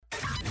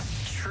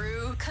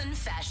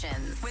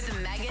Confessions with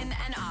Megan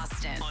and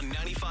Austin. On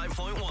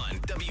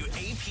 95.1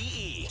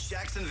 WAPE,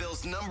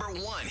 Jacksonville's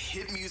 #1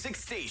 hit music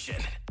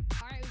station.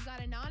 All right, we've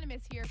got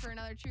Anonymous here for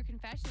another true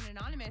confession.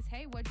 Anonymous,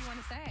 hey, what do you want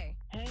to say?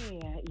 Hey,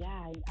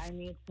 I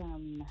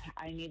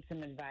need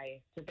some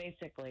advice. So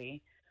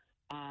basically,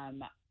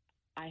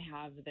 I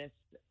have this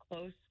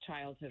close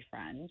childhood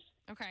friend,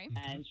 Okay.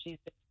 and she's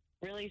been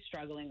really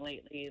struggling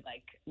lately,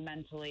 like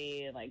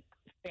mentally, like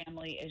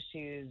family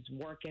issues,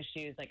 work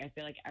issues. Like I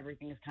feel like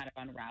everything is kind of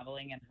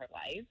unraveling in her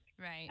life,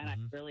 Right. and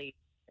I've really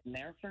been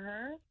there for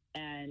her.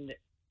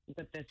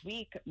 But this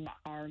week,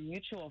 our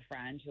mutual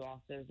friend, who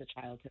also is a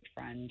childhood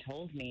friend,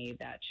 told me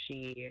that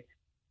she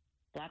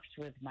slept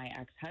with my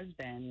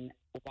ex-husband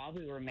while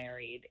we were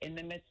married in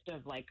the midst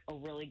of like a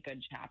really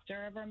good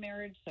chapter of our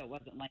marriage. So it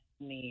wasn't like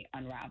me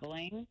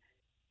unraveling.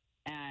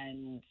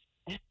 And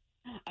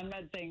I'm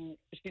not saying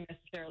she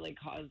necessarily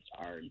caused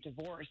our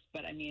divorce,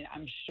 but I mean,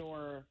 I'm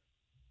sure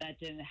that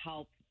didn't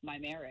help my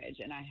marriage,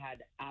 and I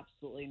had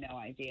absolutely no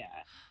idea.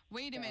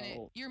 Wait a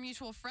minute. Your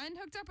mutual friend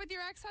hooked up with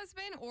your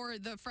ex-husband or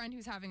the friend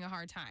who's having a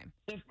hard time?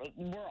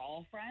 We're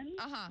all friends.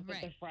 But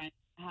right. the friend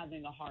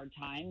having a hard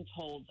time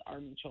told our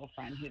mutual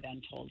friend, who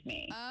then told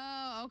me.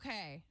 Oh,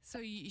 okay.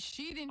 So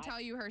she didn't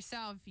tell you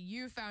herself.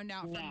 You found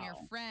out from your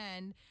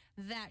friend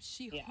that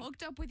she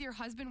hooked up with your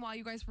husband while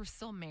you guys were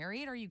still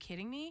married? Are you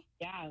kidding me?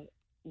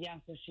 Yeah,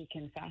 so she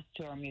confessed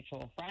to our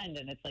mutual friend,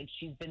 and it's like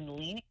she's been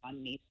leaning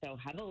on me so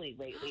heavily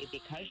lately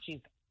because she's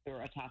going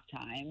through a tough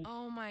time.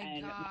 Oh,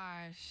 my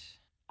gosh.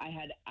 I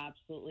had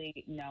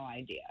absolutely no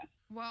idea.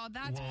 Well,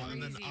 that's crazy.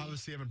 And then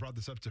obviously you haven't brought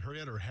this up to her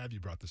yet, or have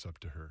you brought this up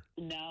to her?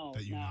 No,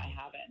 I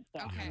haven't. So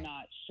I'm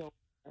not sure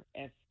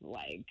if,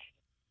 like,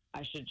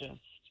 I should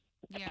just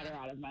cut her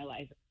out of my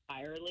life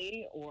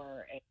entirely,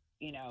 or if,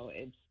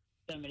 it's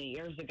so many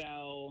years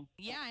ago.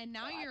 Yeah, and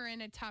now you're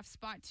in a tough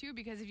spot too,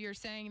 because if you're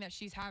saying that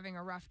she's having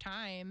a rough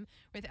time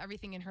with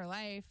everything in her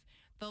life,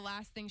 the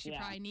last thing she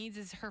probably needs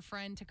is her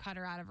friend to cut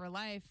her out of her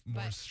life.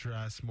 More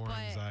stress, more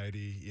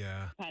anxiety,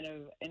 Kind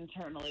of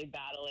internally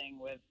battling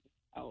with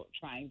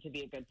trying to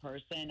be a good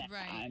person, and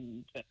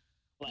I'm just,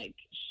 like,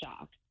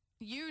 shocked.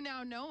 You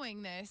now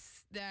knowing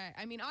this, that,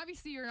 I mean,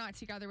 obviously you're not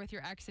together with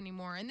your ex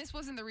anymore, and this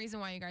wasn't the reason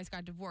why you guys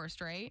got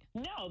divorced, right?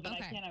 No, but I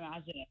can't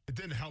imagine it. It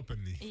didn't help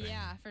anything.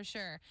 Yeah, for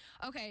sure.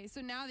 Okay, so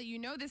now that you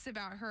know this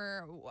about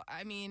her,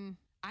 I mean,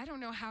 I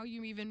don't know how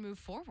you even move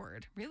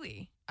forward,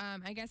 really.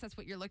 I guess that's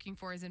what you're looking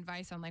for, is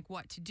advice on, like,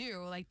 what to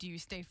do. Like, do you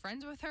stay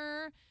friends with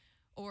her?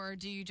 Or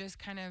do you just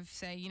kind of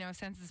say,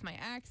 since it's my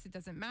ex, it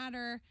doesn't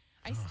matter?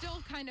 I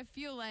still kind of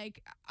feel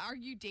like, are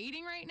you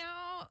dating right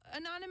now,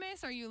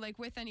 Anonymous? Are you, like,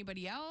 with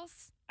anybody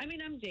else? I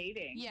mean, I'm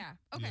dating. Yeah.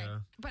 Okay. Yeah.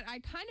 But I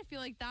kind of feel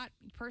like that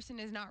person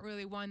is not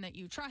really one that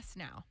you trust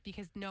now,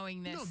 because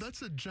knowing this. No,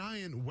 that's a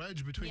giant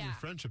wedge between your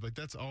friendship. Like,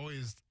 that's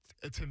always,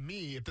 to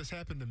me, if this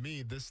happened to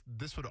me, this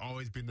would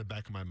always be in the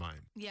back of my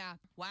mind. Yeah.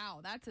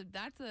 Wow. That's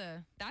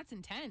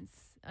intense,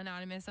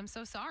 Anonymous. I'm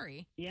so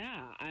sorry.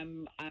 Yeah.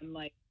 I'm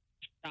like,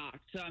 shocked.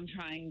 So I'm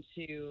trying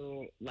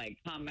to, like,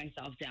 calm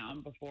myself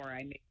down before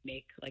I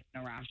make like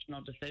an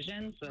irrational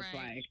decision. So that's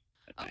why.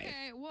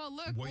 Okay, well,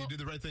 look. Well, you did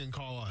the right thing and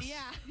call us.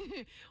 Yeah.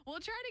 We'll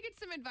try to get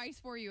some advice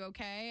for you,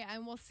 okay?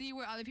 And we'll see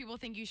what other people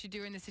think you should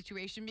do in this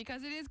situation,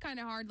 because it is kind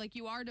of hard. Like,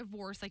 you are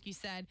divorced, like you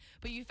said,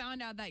 but you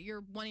found out that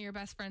one of your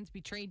best friends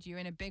betrayed you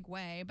in a big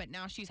way, but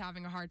now she's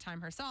having a hard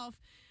time herself.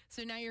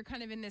 So now you're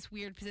kind of in this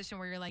weird position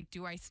where you're like,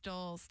 do I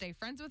still stay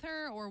friends with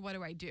her, or what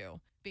do I do?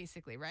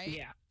 Basically, right?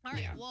 Yeah. All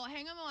right. Well,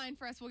 hang on the line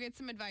for us. We'll get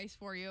some advice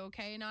for you,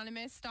 okay?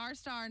 Anonymous,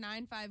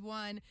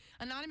 *951.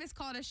 Anonymous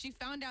called us. She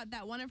found out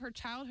that one of her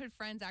childhood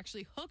friends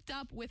actually hooked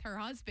up with her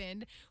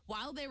husband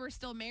while they were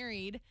still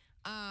married.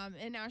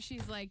 And now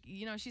she's like,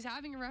 she's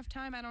having a rough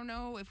time. I don't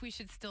know if we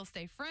should still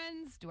stay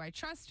friends. Do I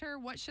trust her?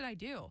 What should I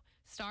do?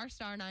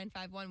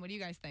 *951. What do you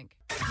guys think?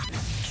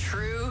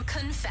 True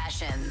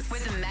Confessions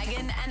with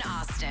Megan and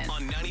Austin.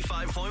 On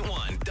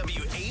 95.1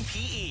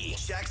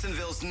 WAPE,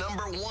 Jacksonville's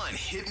 #1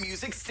 hit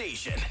music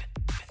station.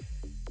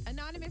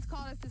 Anonymous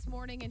called us this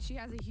morning, and she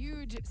has a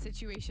huge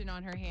situation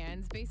on her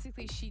hands.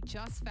 Basically, she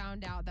just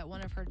found out that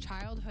one of her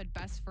childhood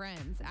best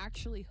friends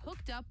actually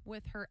hooked up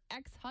with her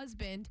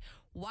ex-husband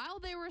while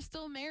they were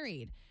still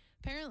married.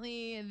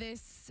 Apparently,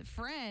 this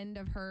friend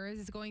of hers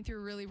is going through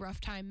a really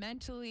rough time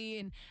mentally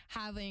and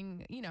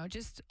having,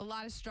 just a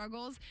lot of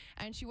struggles.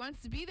 And she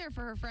wants to be there for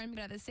her friend,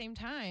 but at the same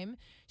time,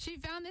 she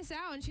found this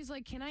out and she's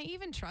like, can I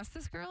even trust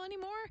this girl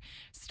anymore?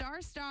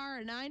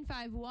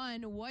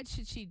 *951. What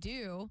should she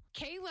do?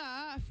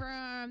 Kayla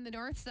from the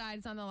North Side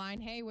is on the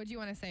line. Hey, what do you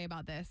want to say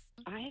about this?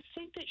 I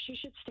think that she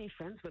should stay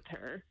friends with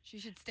her. She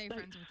should stay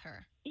friends with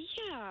her.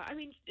 Yeah. I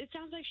mean, it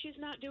sounds like she's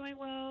not doing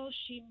well.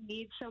 She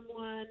needs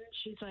someone.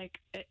 She's like,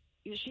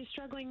 she's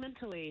struggling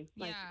mentally.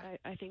 Like, Yeah.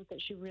 I think that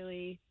she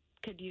really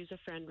could use a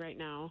friend right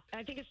now.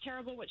 I think it's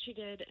terrible what she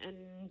did,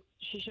 and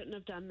she shouldn't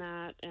have done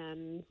that,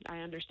 and I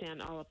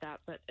understand all of that,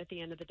 but at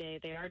the end of the day,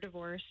 they are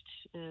divorced,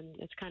 and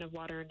it's kind of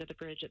water under the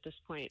bridge at this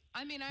point.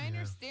 I mean, I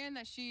understand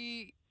that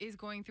she is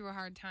going through a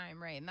hard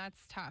time, right? And that's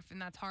tough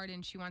and that's hard,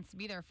 and she wants to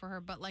be there for her.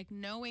 But like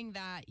knowing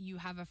that you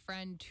have a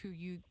friend who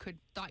you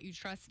thought you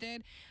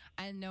trusted,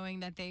 and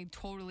knowing that they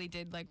totally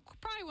did like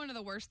probably one of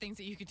the worst things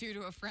that you could do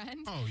to a friend.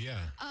 Oh yeah,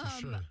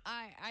 for sure.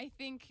 I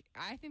think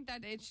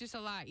that it's just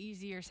a lot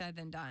easier said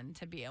than done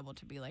to be able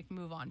to be like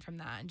move on from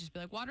that and just be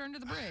like water under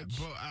the bridge.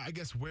 But I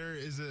guess where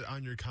is it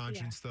on your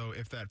conscience though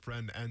if that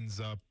friend ends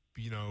up,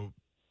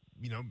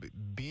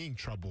 being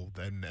troubled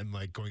and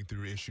like going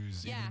through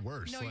issues even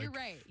worse? No, like, you're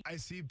right. I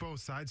see both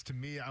sides. To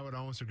me, I would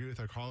almost agree with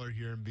our caller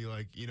here and be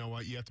like, you know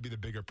what, you have to be the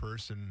bigger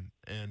person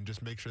and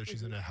just make sure that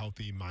she's in a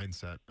healthy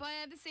mindset. But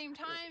at the same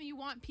time, you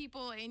want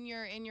people in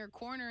your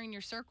corner, in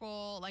your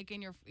circle, like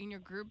in your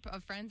group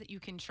of friends that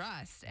you can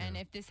trust. And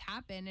if this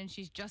happened and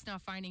she's just now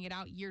finding it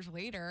out years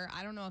later,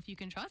 I don't know if you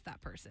can trust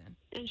that person.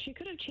 And she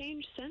could have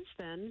changed since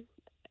then.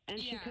 And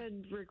she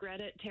could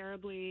regret it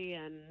terribly,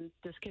 and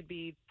this could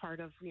be part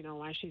of,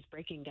 why she's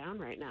breaking down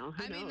right now.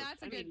 Who knows?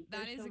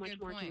 That is so a much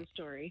good more point. to the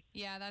story.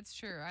 Yeah, that's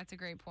true. That's a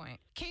great point.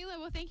 Kayla,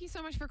 well, thank you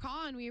so much for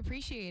calling. We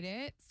appreciate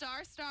it.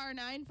 Star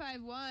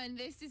 951.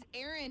 This is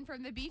Erin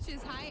from the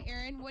Beaches. Hi,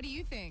 Erin. What do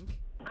you think?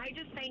 I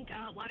just think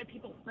a lot of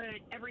people put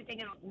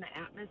everything out in the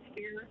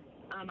atmosphere.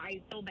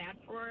 I feel bad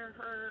for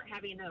her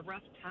having a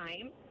rough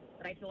time,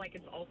 but I feel like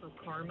it's also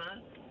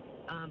karma.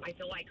 I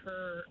feel like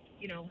her,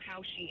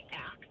 how she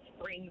acts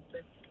brings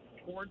this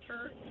towards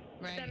her.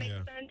 Right. Does that make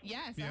sense?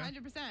 Yes,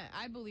 100%.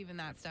 I believe in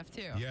that stuff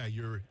too. Yeah,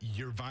 your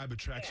vibe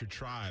attracts your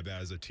tribe,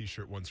 as a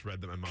T-shirt once read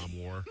that my mom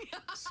wore.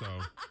 So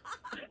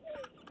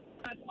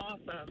that's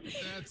awesome.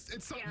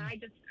 It's something. Yeah, I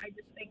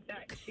just think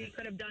that she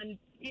could have done,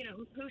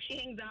 who she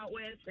hangs out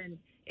with, and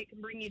it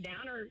can bring you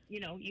down, or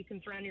you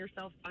can surround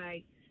yourself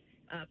by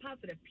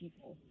positive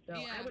people. So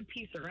I would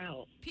piece her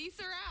out. Piece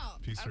her out.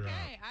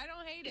 Okay, I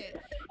don't hate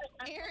it.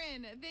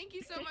 Erin, thank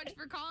you so much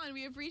for calling.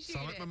 We appreciate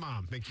Sound it. like my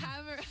mom. Thank you.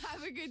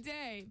 Have a good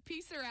day.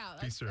 Piece her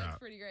out. That's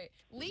pretty great.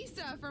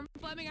 Lisa from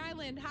Fleming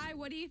Island. Hi,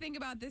 what do you think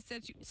about this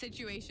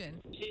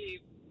situation?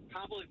 She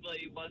probably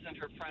wasn't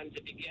her friend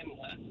to begin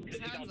with,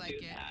 because you don't do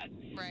that.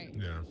 Right.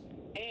 Yeah.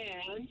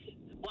 And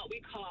what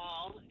we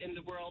call in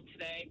the world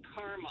today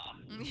karma.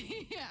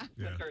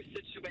 With her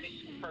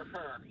situation for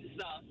her.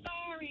 So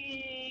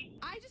sorry.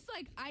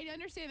 I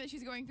understand that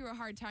she's going through a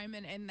hard time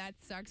and that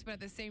sucks, but at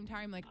the same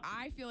time, like,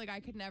 I feel like I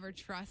could never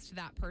trust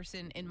that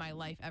person in my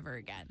life ever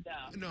again.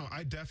 No,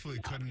 I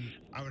definitely couldn't.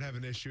 I would have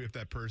an issue if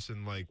that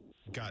person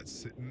got,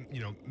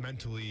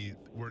 mentally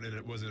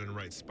wasn't in the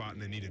right spot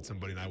and they needed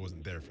somebody and I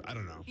wasn't there for. I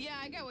don't know. Yeah,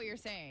 I get what you're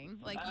saying.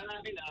 Like, I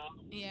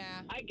know.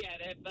 Yeah. I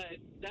get it, but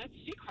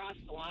she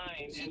crossed the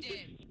line. She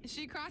did.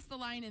 She crossed the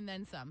line and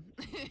then some.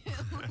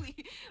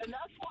 And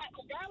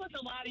that was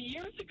a lot of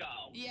years ago.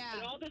 Yeah.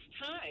 And all this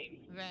time.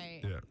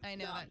 Right. Yeah. I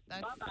know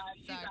that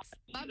sucks.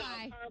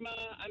 Bye-bye.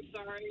 Karma, I'm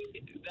sorry.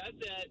 That's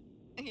it.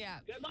 Yeah.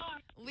 Good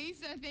luck.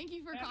 Lisa, thank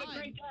you for Have calling. a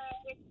great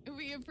day.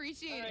 We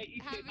appreciate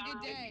it. Have a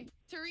good day.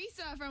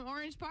 Teresa from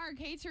Orange Park.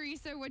 Hey,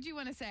 Teresa, what do you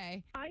want to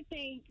say? I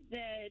think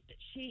that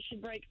she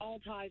should break all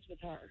ties with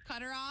her.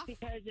 Cut her off?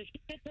 Because if she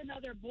gets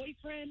another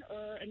boyfriend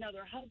or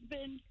another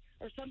husband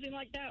or something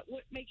like that,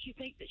 what makes you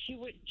think that she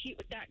wouldn't cheat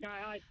with that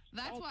guy?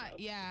 That's why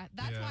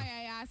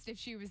I asked if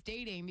she was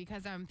dating,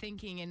 because I'm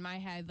thinking in my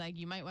head, like,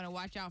 you might want to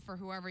watch out for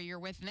whoever you're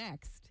with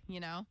next,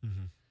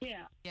 Mm-hmm.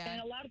 Yeah.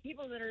 And a lot of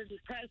people that are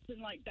depressed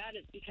and like that,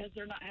 it's because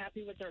they're not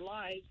happy with their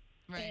lives.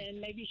 Right. And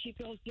maybe she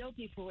feels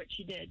guilty for what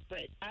she did,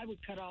 but I would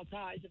cut all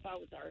ties if I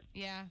was her.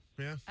 Yeah.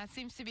 Yeah. That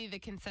seems to be the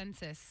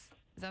consensus.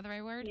 Is that the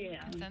right word?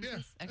 Yeah.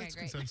 Consensus? Yeah, okay, that's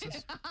great.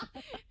 Consensus.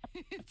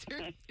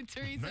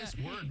 Teresa. Nice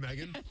word,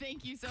 Megan.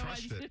 Thank you so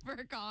Crushed much it. for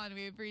calling.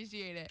 We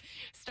appreciate it.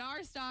 Star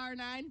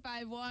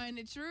 951.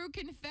 True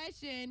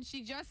confession.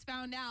 She just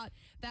found out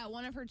that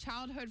one of her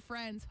childhood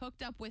friends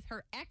hooked up with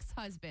her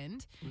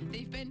ex-husband.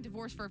 They've been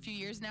divorced for a few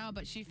years now,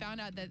 but she found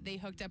out that they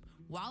hooked up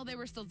while they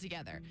were still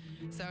together.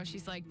 So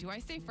she's like, do I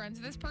stay friends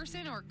with this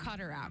person or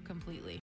cut her out completely?